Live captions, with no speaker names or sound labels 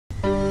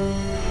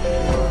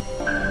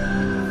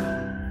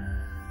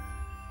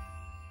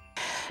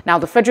Now,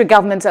 the federal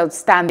government's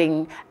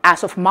outstanding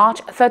as of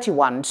March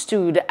 31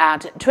 stood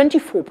at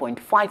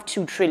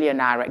 24.52 trillion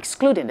naira,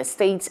 excluding the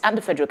states and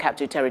the Federal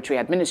Capital Territory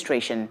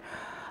Administration.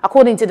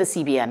 According to the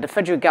CBN, the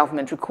federal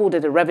government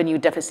recorded a revenue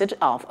deficit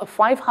of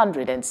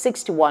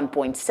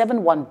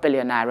 561.71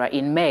 billion naira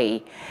in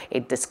May.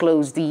 It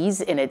disclosed these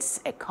in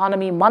its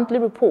Economy Monthly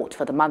Report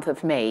for the month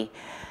of May.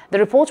 The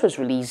report was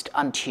released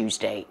on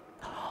Tuesday.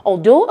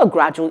 Although a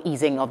gradual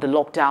easing of the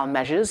lockdown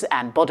measures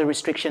and border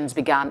restrictions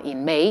began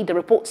in May, the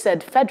report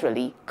said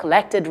federally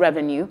collected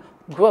revenue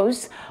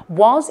growth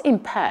was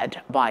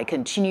impaired by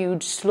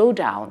continued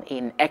slowdown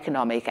in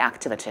economic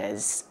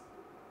activities.